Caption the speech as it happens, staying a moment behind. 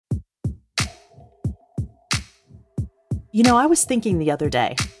I was thinking the other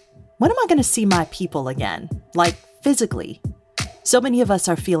day, when am I going to see my people again? Like, physically. So many of us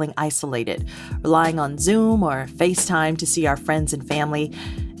are feeling isolated, relying on Zoom or FaceTime to see our friends and family,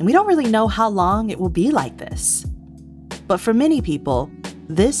 and we don't really know how long it will be like this. But for many people,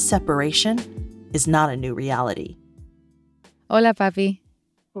 this separation is not a new reality. Hola, papi.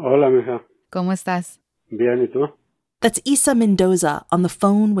 Hola, mija. ¿Cómo estás? Bien, ¿y tú? That's Isa Mendoza on the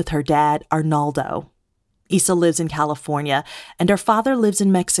phone with her dad, Arnaldo. Isa lives in California, and her father lives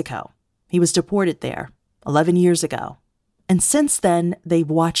in Mexico. He was deported there 11 years ago. And since then, they've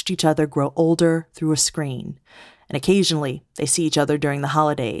watched each other grow older through a screen. And occasionally, they see each other during the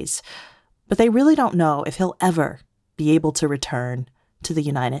holidays. But they really don't know if he'll ever be able to return to the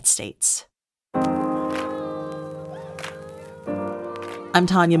United States. I'm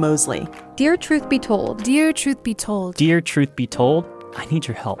Tanya Mosley. Dear Truth Be Told. Dear Truth Be Told. Dear Truth Be Told, I need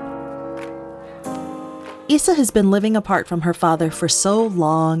your help. Isa has been living apart from her father for so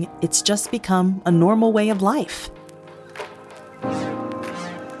long, it's just become a normal way of life.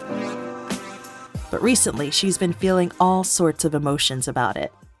 But recently, she's been feeling all sorts of emotions about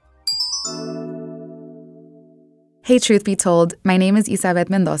it. Hey, Truth Be Told, my name is Isabeth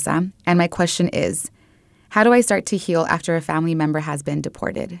Mendoza, and my question is, how do I start to heal after a family member has been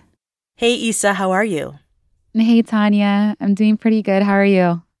deported? Hey, Isa, how are you? Hey, Tanya. I'm doing pretty good. How are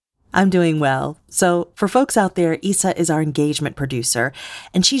you? I'm doing well. So, for folks out there, Isa is our engagement producer,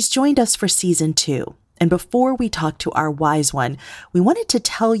 and she's joined us for season 2. And before we talk to our wise one, we wanted to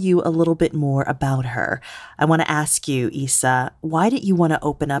tell you a little bit more about her. I want to ask you, Isa, why did you want to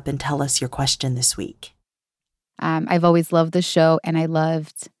open up and tell us your question this week? I've always loved the show, and I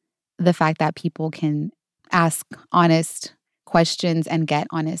loved the fact that people can ask honest questions and get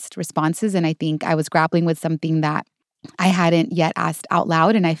honest responses. And I think I was grappling with something that I hadn't yet asked out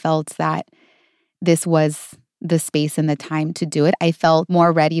loud, and I felt that this was the space and the time to do it. I felt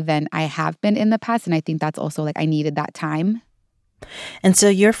more ready than I have been in the past, and I think that's also I needed that time. And so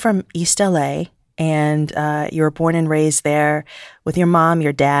you're from East LA, and you were born and raised there with your mom,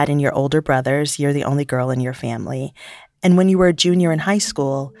 your dad, and your older brothers. You're the only girl in your family. And when you were a junior in high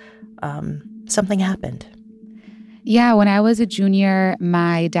school, something happened. Yeah, when I was a junior,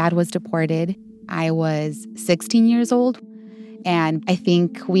 my dad was deported. I was 16 years old, and I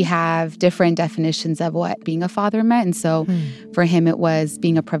think we have different definitions of what being a father meant. And so for him, it was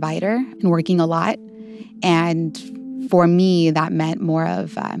being a provider and working a lot. And for me, that meant more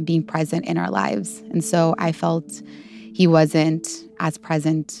of being present in our lives. And so I felt he wasn't as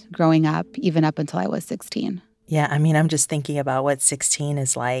present growing up, even up until I was 16. Yeah, I mean, I'm just thinking about what 16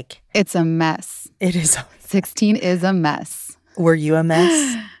 is like. It's a mess. It is. 16 is a mess. Were you a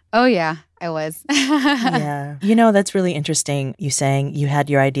mess? Oh, yeah, I was. Yeah. That's really interesting, you saying you had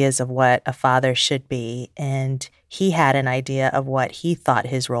your ideas of what a father should be, and he had an idea of what he thought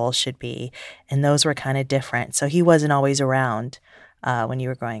his role should be, and those were kind of different. So he wasn't always around when you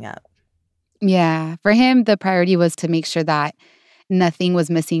were growing up. Yeah. For him, the priority was to make sure that nothing was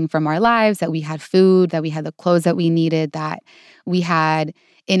missing from our lives, that we had food, that we had the clothes that we needed, that we had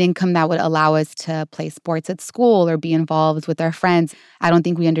an income that would allow us to play sports at school or be involved with our friends. I don't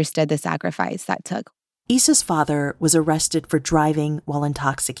think we understood the sacrifice that took. Isa's father was arrested for driving while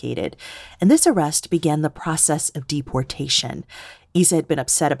intoxicated, and this arrest began the process of deportation. Isa had been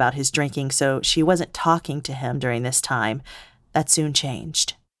upset about his drinking, so she wasn't talking to him during this time. That soon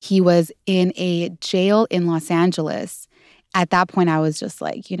changed. He was in a jail in Los Angeles. At that point, I was just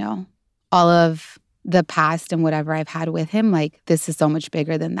all of the past and whatever I've had with him, this is so much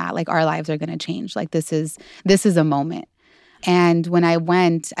bigger than that. Our lives are going to change. This is a moment. And when I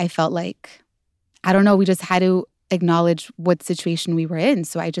went, I felt I don't know, we just had to acknowledge what situation we were in.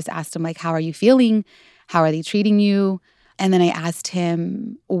 So I just asked him, how are you feeling? How are they treating you? And then I asked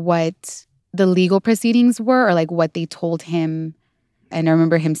him what the legal proceedings were, or what they told him. And I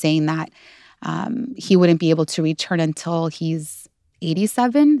remember him saying that he wouldn't be able to return until he's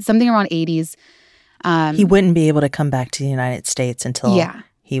 87, something around 80s. He wouldn't be able to come back to the United States until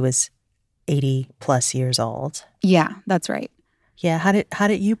he was 80 plus years old. Yeah, that's right. Yeah, how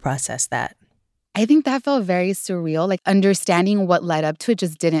did you process that? I think that felt very surreal. Understanding what led up to it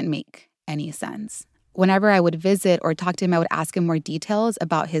just didn't make any sense. Whenever I would visit or talk to him, I would ask him more details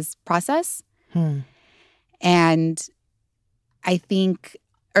about his process. And I think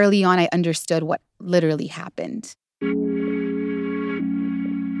early on, I understood what literally happened.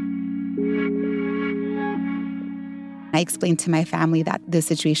 I explained to my family that this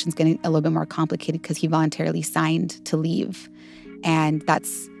situation is getting a little bit more complicated because he voluntarily signed to leave. And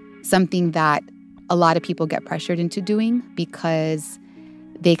that's something that a lot of people get pressured into doing because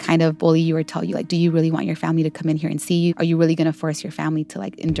they kind of bully you or tell you, like, do you really want your family to come in here and see you? Are you really going to force your family to,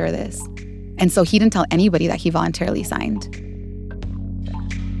 like, endure this? And so he didn't tell anybody that he voluntarily signed.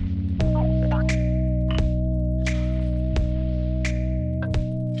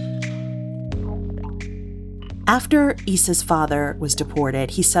 After Isa's father was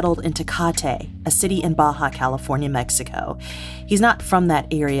deported, he settled into Cate, a city in Baja California, Mexico. He's not from that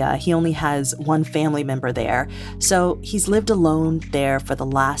area. He only has one family member there, so he's lived alone there for the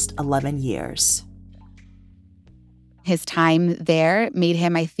last 11 years. His time there made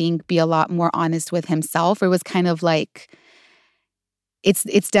him, I think, be a lot more honest with himself. It was kind of like,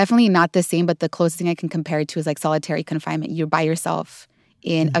 it's definitely not the same, but the closest thing I can compare it to is like solitary confinement. You're by yourself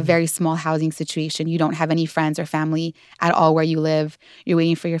in a very small housing situation. You don't have any friends or family at all where you live. You're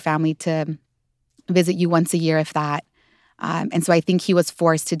waiting for your family to visit you once a year, if that. And so I think he was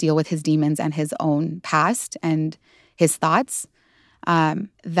forced to deal with his demons and his own past and his thoughts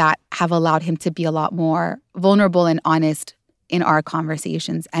that have allowed him to be a lot more vulnerable and honest in our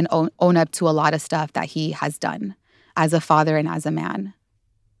conversations and own up to a lot of stuff that he has done as a father and as a man.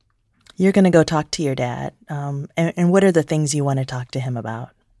 You're going to go talk to your dad. And what are the things you want to talk to him about?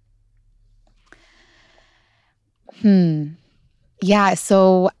 Yeah,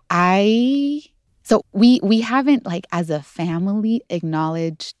 so we haven't, like, as a family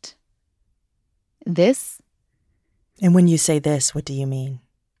acknowledged this. And when you say this, what do you mean?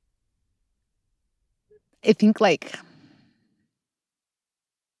 I think, like,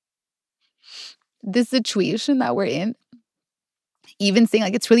 this situation that we're in, even saying,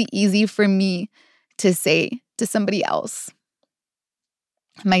 like, it's really easy for me to say to somebody else,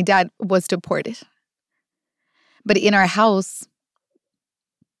 my dad was deported. But in our house,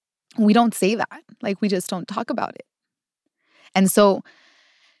 we don't say that. Like, we just don't talk about it. And so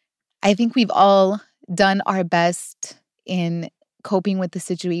I think we've all done our best in coping with the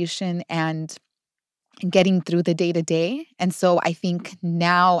situation and getting through the day-to-day. And so I think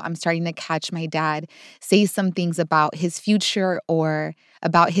now I'm starting to catch my dad say some things about his future or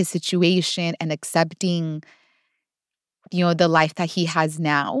about his situation and accepting, the life that he has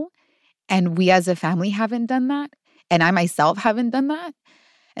now. And we as a family haven't done that. And I myself haven't done that.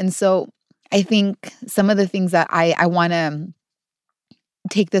 And so I think some of the things that I want to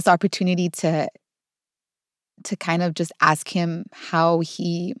take this opportunity to kind of just ask him how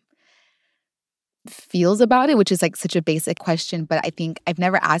he feels about it, which is like such a basic question, but I think I've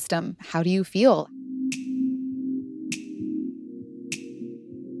never asked him, how do you feel?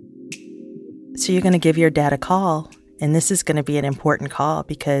 So you're going to give your dad a call, and this is going to be an important call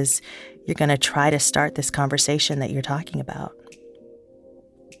because you're going to try to start this conversation that you're talking about.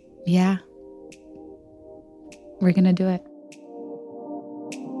 Yeah. We're going to do it.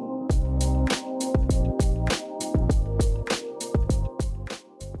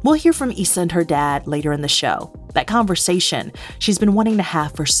 We'll hear from Isa and her dad later in the show, that conversation she's been wanting to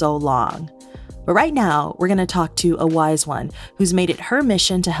have for so long. But right now, we're going to talk to a wise one who's made it her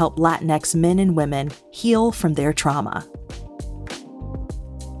mission to help Latinx men and women heal from their trauma.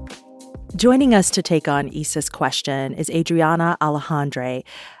 Joining us to take on Isa's question is Adriana Alejandre,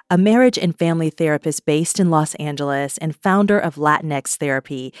 a marriage and family therapist based in Los Angeles and founder of Latinx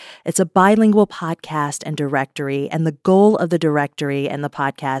Therapy. It's a bilingual podcast and directory, and the goal of the directory and the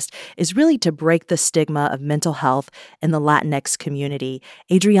podcast is really to break the stigma of mental health in the Latinx community.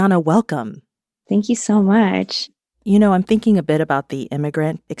 Adriana, welcome. Thank you so much. I'm thinking a bit about the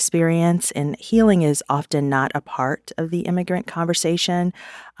immigrant experience, and healing is often not a part of the immigrant conversation.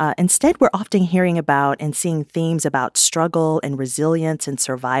 Instead, we're often hearing about and seeing themes about struggle and resilience and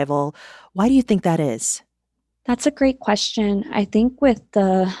survival. Why do you think that is? That's a great question. I think with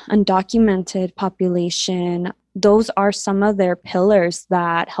the undocumented population, those are some of their pillars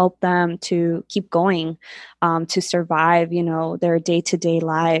that help them to keep going, to survive, their day-to-day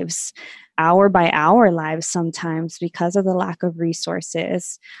lives. Hour by hour lives sometimes because of the lack of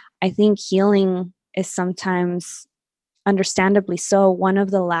resources. I think healing is sometimes, understandably so, one of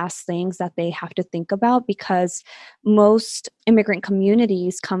the last things that they have to think about because most immigrant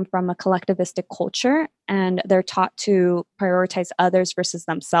communities come from a collectivistic culture and they're taught to prioritize others versus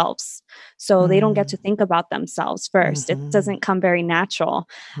themselves. So they don't get to think about themselves first. It doesn't come very natural.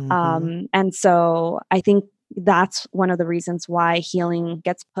 And so I think that's one of the reasons why healing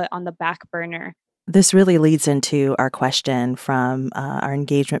gets put on the back burner. This really leads into our question from our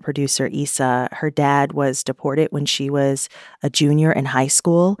engagement producer, Isa. Her dad was deported when she was a junior in high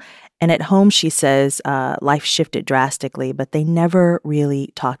school. And at home, she says life shifted drastically, but they never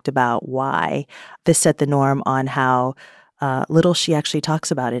really talked about why. This set the norm on how little she actually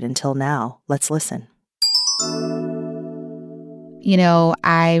talks about it until now. Let's listen. You know,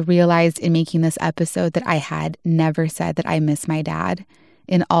 I realized in making this episode that I had never said that I miss my dad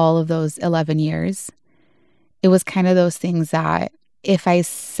in all of those 11 years. It was kind of those things that if I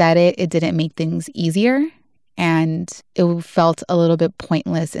said it, it didn't make things easier. And it felt a little bit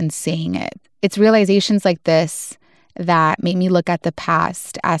pointless in saying it. It's realizations like this that make me look at the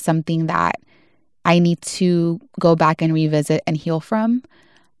past as something that I need to go back and revisit and heal from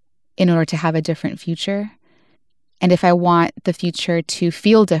in order to have a different future. And if I want the future to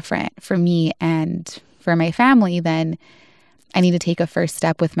feel different for me and for my family, then I need to take a first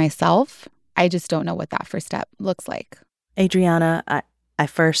step with myself. I just don't know what that first step looks like. Adriana, I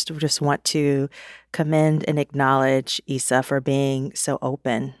first just want to commend and acknowledge Isa for being so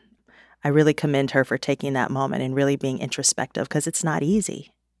open. I really commend her for taking that moment and really being introspective because it's not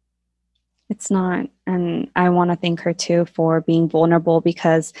easy. It's not. And I want to thank her too for being vulnerable,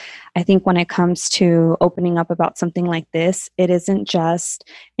 because I think when it comes to opening up about something like this, it isn't just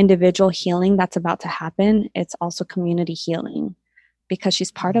individual healing that's about to happen. It's also community healing, because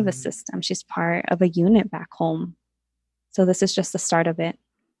she's part of a system. She's part of a unit back home. So this is just the start of it.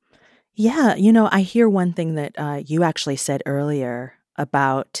 Yeah. I hear one thing that you actually said earlier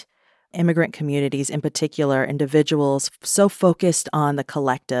about immigrant communities, in particular, individuals so focused on the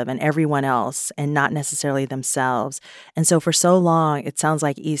collective and everyone else and not necessarily themselves. And so for so long, it sounds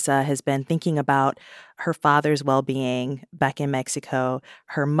like Isa has been thinking about her father's well-being back in Mexico,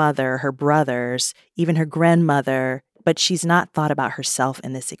 her mother, her brothers, even her grandmother, but she's not thought about herself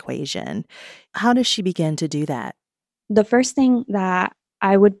in this equation. How does she begin to do that? The first thing that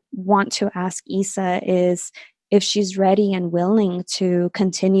I would want to ask Isa is if she's ready and willing to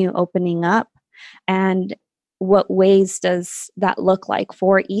continue opening up, and what ways does that look like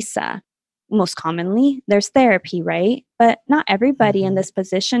for Isa? Most commonly, there's therapy, right? But not everybody in this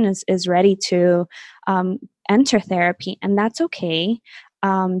position is ready to enter therapy, and that's okay.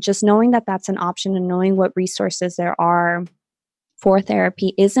 Just knowing that that's an option and knowing what resources there are for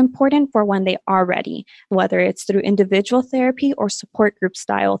therapy is important for when they are ready, whether it's through individual therapy or support group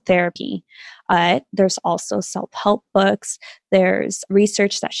style therapy. There's also self-help books. There's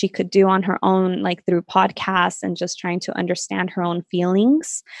research that she could do on her own, like through podcasts and just trying to understand her own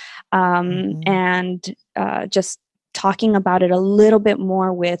feelings, and just talking about it a little bit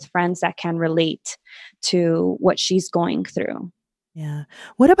more with friends that can relate to what she's going through. Yeah.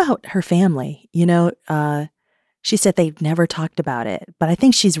 What about her family? She said they've never talked about it, but I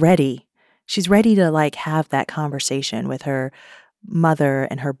think she's ready. She's ready to have that conversation with her mother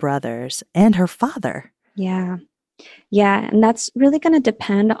and her brothers and her father. Yeah. Yeah. And that's really going to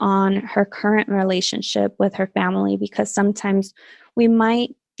depend on her current relationship with her family, because sometimes we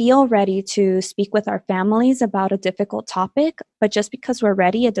might feel ready to speak with our families about a difficult topic, but just because we're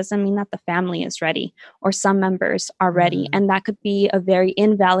ready, it doesn't mean that the family is ready or some members are ready. And that could be a very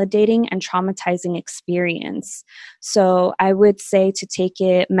invalidating and traumatizing experience. So I would say to take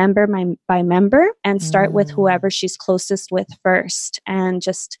it member by member and start with whoever she's closest with first, and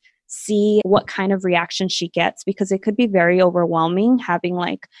just see what kind of reaction she gets, because it could be very overwhelming having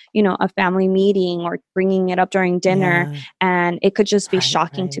a family meeting or bringing it up during dinner, and it could just be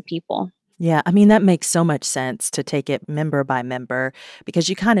shocking to people. Yeah, I mean, that makes so much sense to take it member by member, because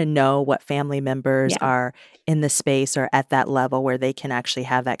you kind of know what family members are in the space or at that level where they can actually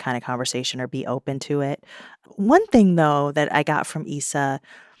have that kind of conversation or be open to it. One thing, though, that I got from Isa,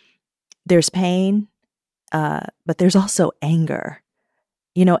 there's pain, but there's also anger.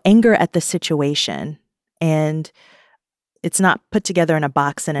 Anger at the situation, and it's not put together in a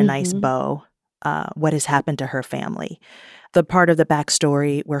box in a nice bow, what has happened to her family. The part of the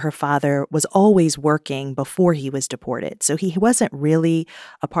backstory where her father was always working before he was deported. So he wasn't really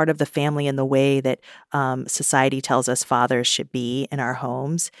a part of the family in the way that society tells us fathers should be in our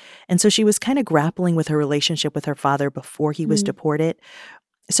homes. And so she was kind of grappling with her relationship with her father before he was deported.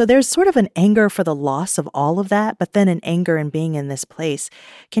 So there's sort of an anger for the loss of all of that, but then an anger in being in this place.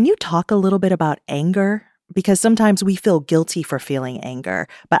 Can you talk a little bit about anger? Because sometimes we feel guilty for feeling anger,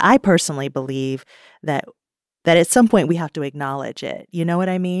 but I personally believe that at some point we have to acknowledge it. You know what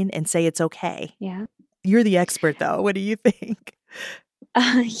I mean? And say it's okay. Yeah. You're the expert, though. What do you think?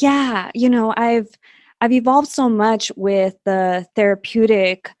 Yeah. I've evolved so much with the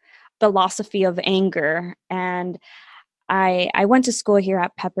therapeutic philosophy of anger, and I went to school here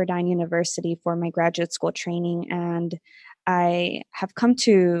at Pepperdine University for my graduate school training, and I have come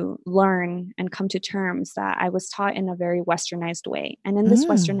to learn and come to terms that I was taught in a very westernized way. And in this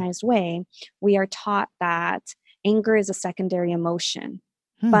westernized way, we are taught that anger is a secondary emotion.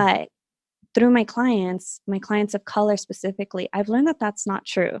 But through my clients of color specifically, I've learned that that's not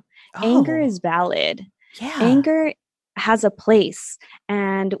true. Anger is valid. Yeah. Anger has a place,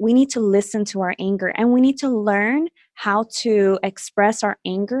 and we need to listen to our anger, and we need to learn how to express our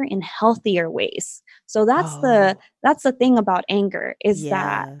anger in healthier ways. So Oh, that's the thing about anger, is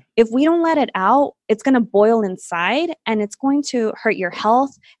that yeah. if we don't let it out, it's going to boil inside, and it's going to hurt your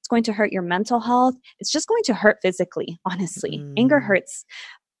health. It's going to hurt your mental health. It's just going to hurt physically, honestly. Anger Mm. hurts.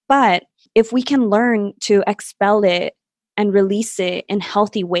 But if we can learn to expel it and release it in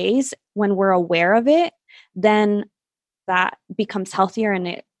healthy ways when we're aware of it, then that becomes healthier, and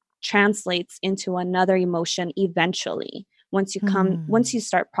it translates into another emotion eventually once Hmm. you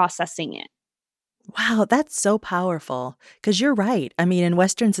start processing it. Wow, that's so powerful. Because you're right. I mean, in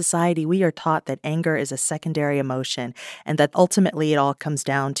Western society, we are taught that anger is a secondary emotion and that ultimately it all comes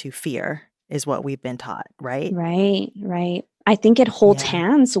down to fear, is what we've been taught, right? Right, right. I think it holds Yeah.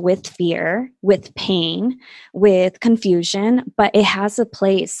 hands with fear, with pain, with confusion, but it has a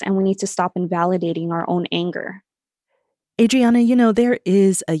place, and we need to stop invalidating our own anger. Adriana, there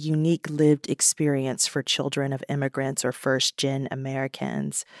is a unique lived experience for children of immigrants or first gen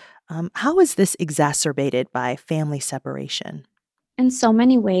Americans. How is this exacerbated by family separation? In so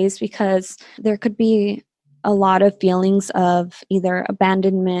many ways, because there could be a lot of feelings of either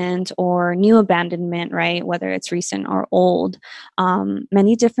abandonment or new abandonment, right? Whether it's recent or old.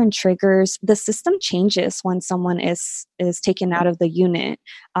 Many different triggers. The system changes when someone is taken out of the unit.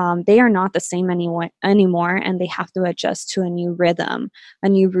 They are not the same anymore, and they have to adjust to a new rhythm, a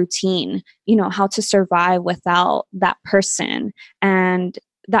new routine. How to survive without that person, and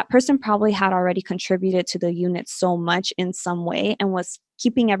that person probably had already contributed to the unit so much in some way and was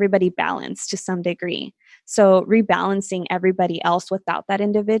keeping everybody balanced to some degree. So, rebalancing everybody else without that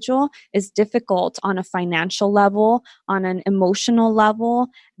individual is difficult on a financial level, on an emotional level.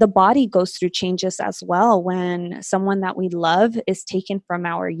 The body goes through changes as well when someone that we love is taken from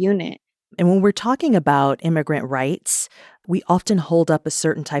our unit. And when we're talking about immigrant rights, we often hold up a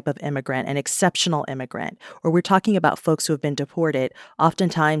certain type of immigrant, an exceptional immigrant, or we're talking about folks who have been deported.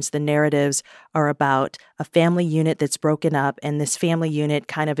 Oftentimes, the narratives are about a family unit that's broken up, and this family unit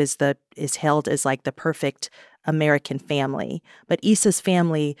kind of is held as like the perfect American family. But Issa's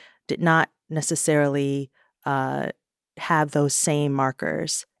family did not necessarily uh, have those same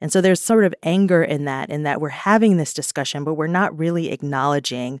markers. And so there's sort of anger in that we're having this discussion, but we're not really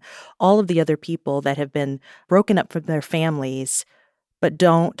acknowledging all of the other people that have been broken up from their families, but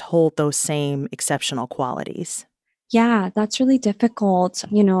don't hold those same exceptional qualities. Yeah, that's really difficult,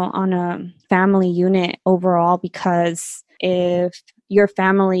 on a family unit overall, because if your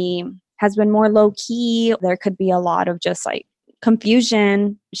family has been more low key, there could be a lot of just like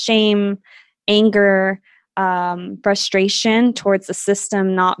confusion, shame, anger, frustration towards the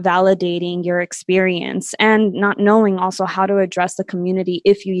system not validating your experience, and not knowing also how to address the community,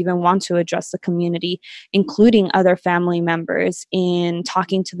 if you even want to address the community, including other family members, in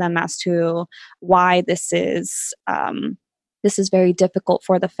talking to them as to why this is very difficult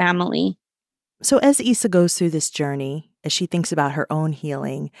for the family. So as Issa goes through this journey, as she thinks about her own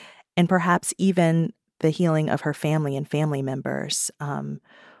healing, and perhaps even the healing of her family and family members,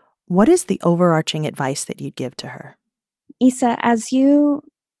 what is the overarching advice that you'd give to her? Isa, as you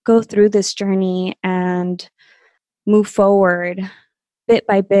go through this journey and move forward bit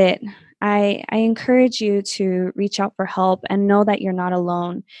by bit, I encourage you to reach out for help and know that you're not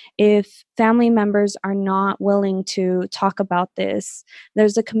alone. If family members are not willing to talk about this,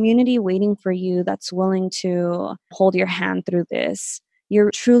 there's a community waiting for you that's willing to hold your hand through this.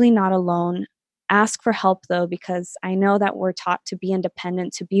 You're truly not alone. Ask for help though, because I know that we're taught to be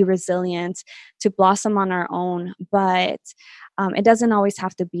independent, to be resilient, to blossom on our own, but it doesn't always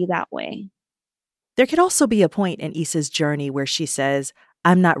have to be that way. There could also be a point in Issa's journey where she says,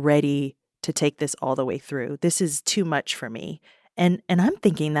 I'm not ready to take this all the way through. This is too much for me. And I'm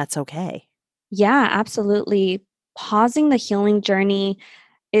thinking that's okay. Yeah, absolutely. Pausing the healing journey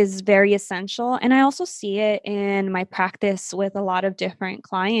is very essential. And I also see it in my practice with a lot of different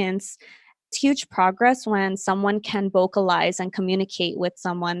clients. It's huge progress when someone can vocalize and communicate with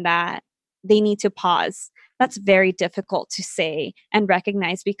someone that they need to pause. That's very difficult to say and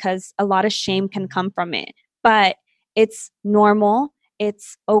recognize, because a lot of shame can come from it. But it's normal.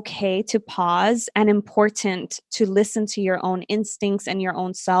 It's okay to pause, and important to listen to your own instincts and your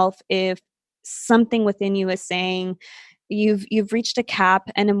own self. If something within you is saying you've reached a cap,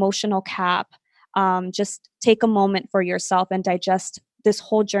 an emotional cap, just take a moment for yourself and digest this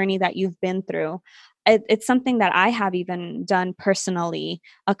whole journey that you've been through. It's something that I have even done personally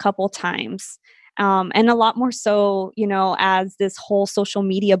a couple times. And a lot more so, as this whole social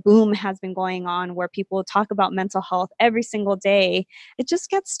media boom has been going on where people talk about mental health every single day, it just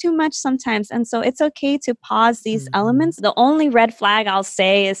gets too much sometimes. And so it's okay to pause these elements. The only red flag I'll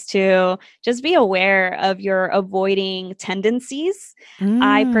say is to just be aware of your avoiding tendencies.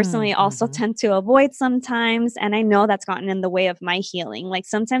 I personally also tend to avoid sometimes, and I know that's gotten in the way of my healing. Like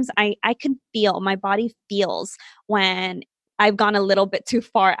sometimes I can feel, my body feels when I've gone a little bit too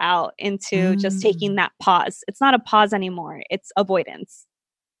far out into just taking that pause. It's not a pause anymore. It's avoidance.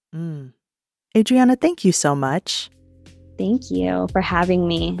 Adriana, thank you so much. Thank you for having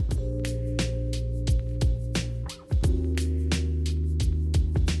me.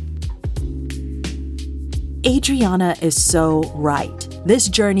 Adriana is so right. This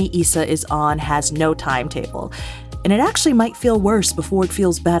journey Isa is on has no timetable, and it actually might feel worse before it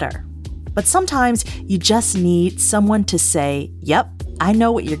feels better. But sometimes you just need someone to say, yep, I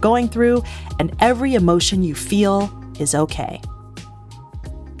know what you're going through, and every emotion you feel is okay.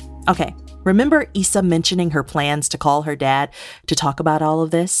 Okay, remember Isa mentioning her plans to call her dad to talk about all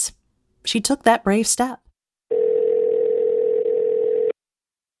of this? She took that brave step.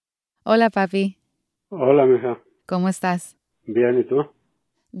 Hola, papi. Hola, mija. ¿Cómo estás? Bien, ¿y tú?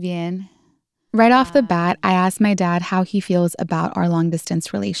 Bien. Right off the bat, I asked my dad how he feels about our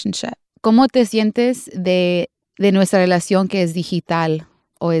long-distance relationship. ¿Cómo te sientes de nuestra relación que es digital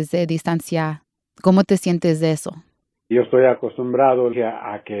o es de distancia? ¿Cómo te sientes de eso? Yo estoy acostumbrado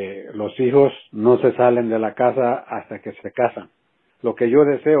a que los hijos no se salen de la casa hasta que se casan. Lo que yo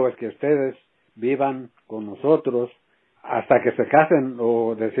deseo es que ustedes vivan con nosotros hasta que se casen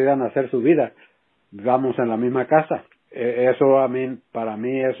o decidan hacer su vida. Vivamos en la misma casa. Eso para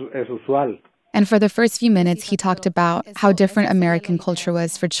mí es usual. And for the first few minutes, he talked about how different American culture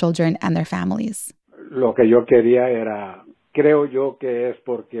was for children and their families. Lo que yo quería era, creo yo que es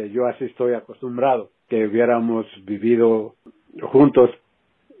porque yo así estoy acostumbrado, que hubiéramos vivido juntos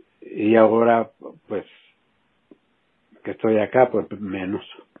y ahora, pues, que estoy acá, pues menos,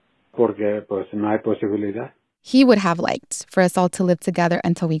 porque pues no hay posibilidad. He would have liked for us all to live together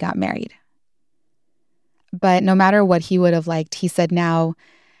until we got married. But no matter what he would have liked, he said now,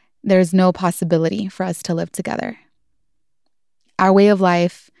 there's no possibility for us to live together. Our way of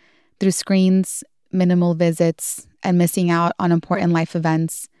life, through screens, minimal visits, and missing out on important life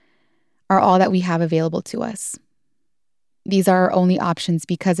events, are all that we have available to us. These are our only options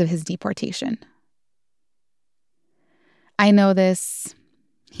because of his deportation. I know this,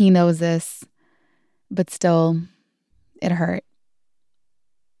 he knows this, but still, it hurt.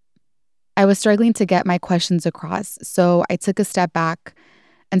 I was struggling to get my questions across, so I took a step back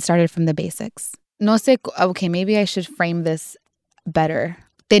and started from the basics. No sé, okay, maybe I should frame this better.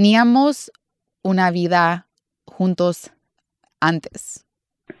 Teníamos una vida juntos antes.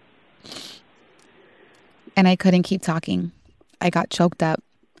 And I couldn't keep talking. I got choked up,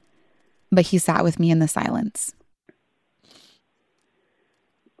 but he sat with me in the silence.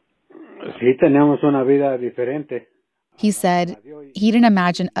 Sí, teníamos una vida diferente. He said he didn't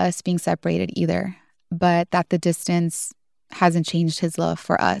imagine us being separated either, but that the distance hasn't changed his love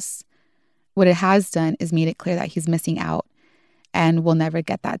for us. What it has done is made it clear that he's missing out and we'll never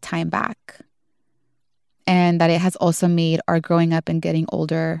get that time back. And that it has also made our growing up and getting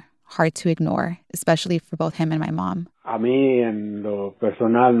older hard to ignore, especially for both him and my mom. A mí, en lo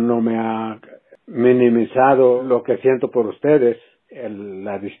personal, no me ha minimizado lo que siento por ustedes.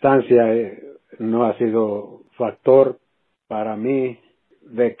 La distancia no ha sido factor para mí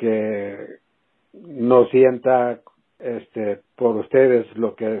de que no sienta por ustedes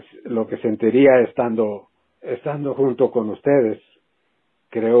lo que sentiría estando junto con ustedes.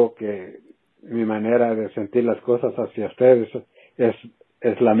 Creo que mi manera de sentir las cosas hacia ustedes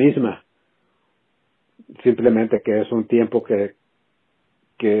es la misma. Simplemente que es un tiempo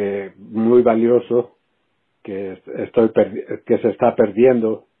que muy valioso que se está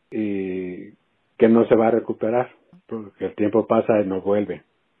perdiendo y que no se va a recuperar porque el tiempo pasa y no vuelve.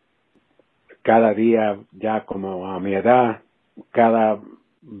 Cada día, ya como a mi edad, cada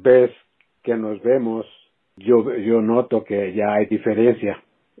vez que nos vemos, yo noto que ya hay diferencia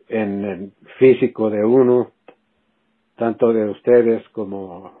en el físico de uno, tanto de ustedes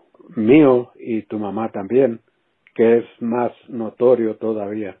como mío y tu mamá también, que es más notorio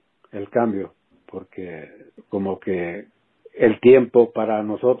todavía el cambio, porque como que el tiempo para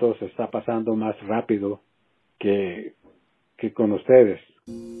nosotros está pasando más rápido que con ustedes.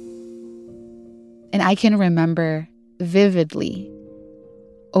 And I can remember vividly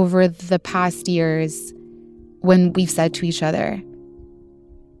over the past years when we've said to each other,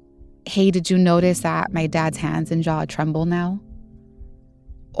 hey, did you notice that my dad's hands and jaw tremble now?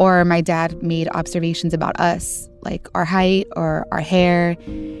 Or my dad made observations about us, like our height or our hair.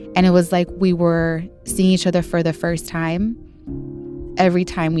 And it was like we were seeing each other for the first time every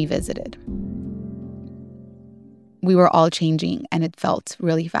time we visited. We were all changing, and it felt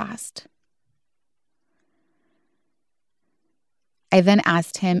really fast. I then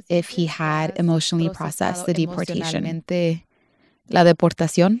asked him if he had emotionally processed the deportation. La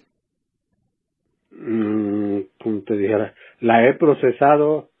deportación. Como te dijera, la he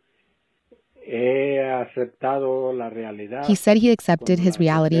procesado, he aceptado la realidad. He said he accepted his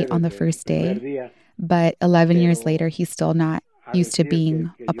reality on the first day, but 11 years later, he's still not used to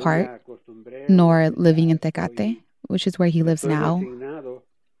being apart, nor living in Tecate, which is where he lives now.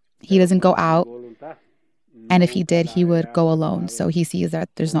 He doesn't go out, and if he did, he would go alone. So he sees that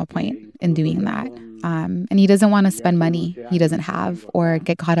there's no point in doing that. And he doesn't want to spend money he doesn't have or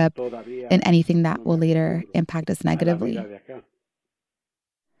get caught up in anything that will later impact us negatively.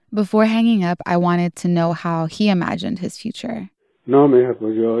 Before hanging up, I wanted to know how he imagined his future. No, mija,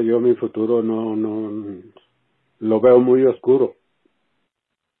 pues yo mi futuro no lo veo muy oscuro.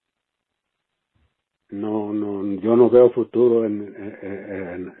 No, yo no veo futuro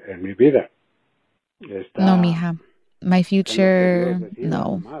en mi vida. No, mija. My future,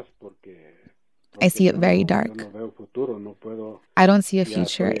 no. I see it very dark. I don't see a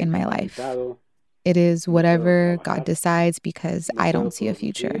future in my life. It is whatever God decides because I don't see a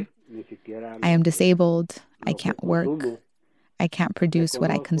future. I am disabled. I can't work. I can't produce what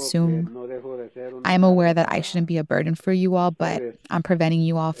I consume. I am aware that I shouldn't be a burden for you all, but I'm preventing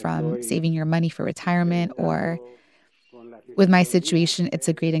you all from saving your money for retirement, or with my situation, it's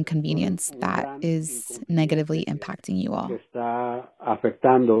a great inconvenience that is negatively impacting you all.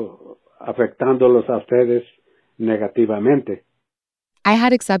 Afectándolos a ustedes negativamente. I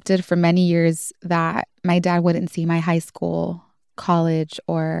had accepted for many years that my dad wouldn't see my high school, college,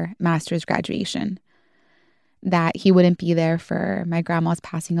 or master's graduation, that he wouldn't be there for my grandma's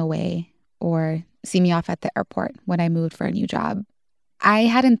passing away or see me off at the airport when I moved for a new job. I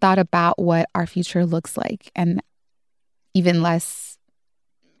hadn't thought about what our future looks like, and even less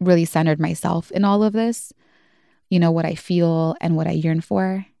really centered myself in all of this, you know, what I feel and what I yearn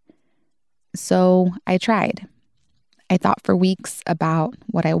for. So I tried. I thought for weeks about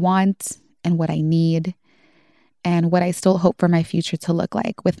what I want and what I need and what I still hope for my future to look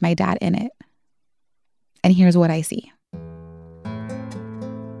like with my dad in it. And here's what I see.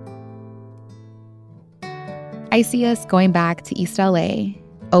 I see us going back to East LA,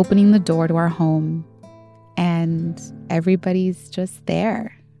 opening the door to our home, and everybody's just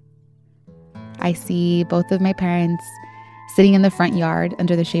there. I see both of my parents sitting in the front yard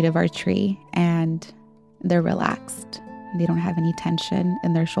under the shade of our tree, and they're relaxed. They don't have any tension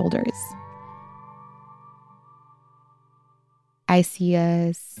in their shoulders. I see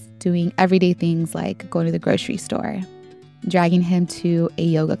us doing everyday things like going to the grocery store, dragging him to a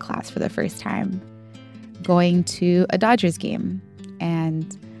yoga class for the first time, going to a Dodgers game,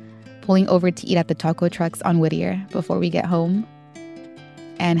 and pulling over to eat at the taco trucks on Whittier before we get home,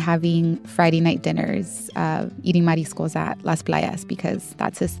 and having Friday night dinners, eating mariscos at Las Playas because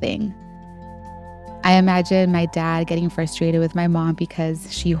that's his thing. I imagine my dad getting frustrated with my mom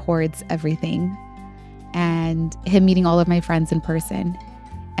because she hoards everything, and him meeting all of my friends in person.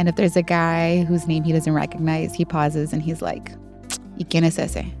 And if there's a guy whose name he doesn't recognize, he pauses and he's like, ¿Y quién es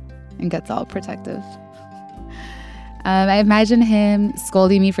ese? And gets all protective. I imagine him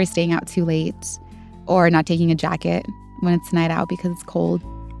scolding me for staying out too late or not taking a jacket when it's night out because it's cold.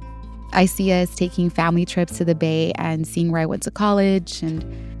 I see us taking family trips to the Bay and seeing where I went to college and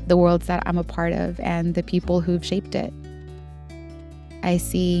the worlds that I'm a part of and the people who've shaped it. I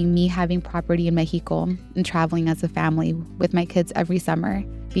see me having property in Mexico and traveling as a family with my kids every summer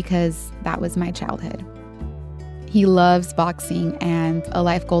because that was my childhood. He loves boxing, and a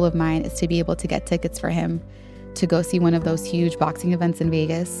life goal of mine is to be able to get tickets for him to go see one of those huge boxing events in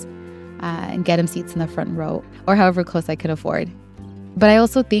Vegas and get him seats in the front row or however close I could afford. But I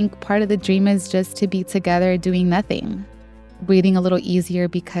also think part of the dream is just to be together doing nothing, breathing a little easier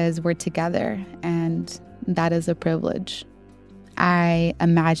because we're together, and that is a privilege. I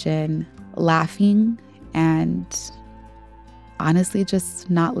imagine laughing and honestly just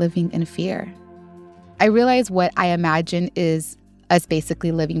not living in fear. I realize what I imagine is us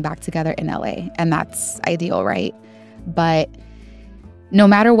basically living back together in LA, and that's ideal, right? But no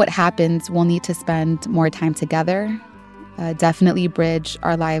matter what happens, we'll need to spend more time together, definitely bridge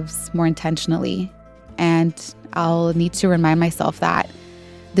our lives more intentionally, and I'll need to remind myself that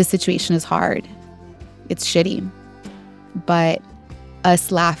this situation is hard. It's shitty. But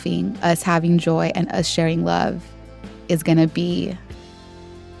us laughing, us having joy, and us sharing love is going to be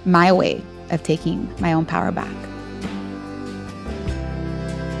my way of taking my own power back.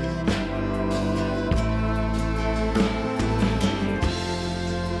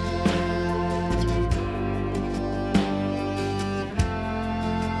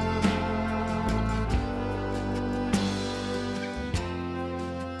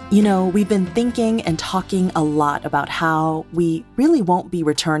 You know, we've been thinking and talking a lot about how we really won't be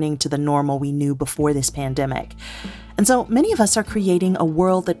returning to the normal we knew before this pandemic. And so many of us are creating a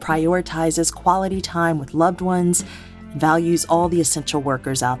world that prioritizes quality time with loved ones and values all the essential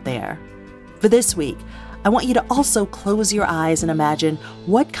workers out there. For this week, I want you to also close your eyes and imagine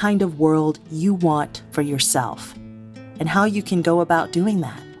what kind of world you want for yourself and how you can go about doing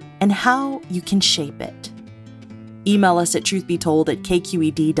that and how you can shape it. Email us at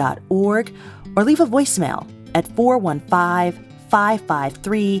truthbetold@kqed.org or leave a voicemail at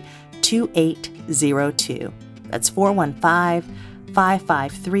 415-553-2802. That's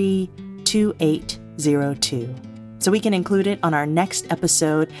 415-553-2802. So we can include it on our next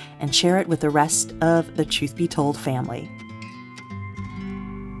episode and share it with the rest of the Truth Be Told family.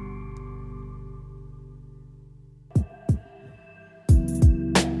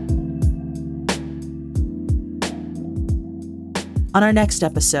 On our next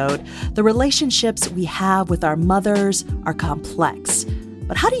episode, the relationships we have with our mothers are complex.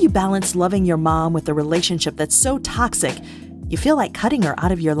 But how do you balance loving your mom with a relationship that's so toxic you feel like cutting her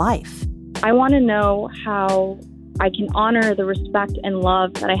out of your life? I want to know how I can honor the respect and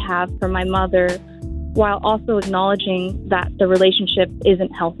love that I have for my mother while also acknowledging that the relationship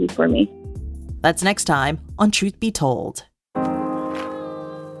isn't healthy for me. That's next time on Truth Be Told.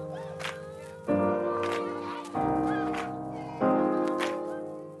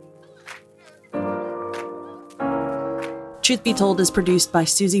 Truth Be Told is produced by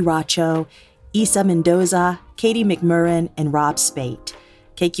Susie Racho, Isa Mendoza, Katie McMurrin, and Rob Spate.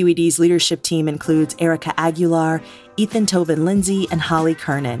 KQED's leadership team includes Erica Aguilar, Ethan Tovin-Lindsay, and Holly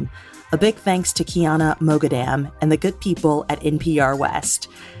Kernan. A big thanks to Kiana Mogadam and the good people at NPR West.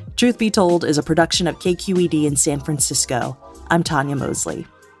 Truth Be Told is a production of KQED in San Francisco. I'm Tanya Mosley.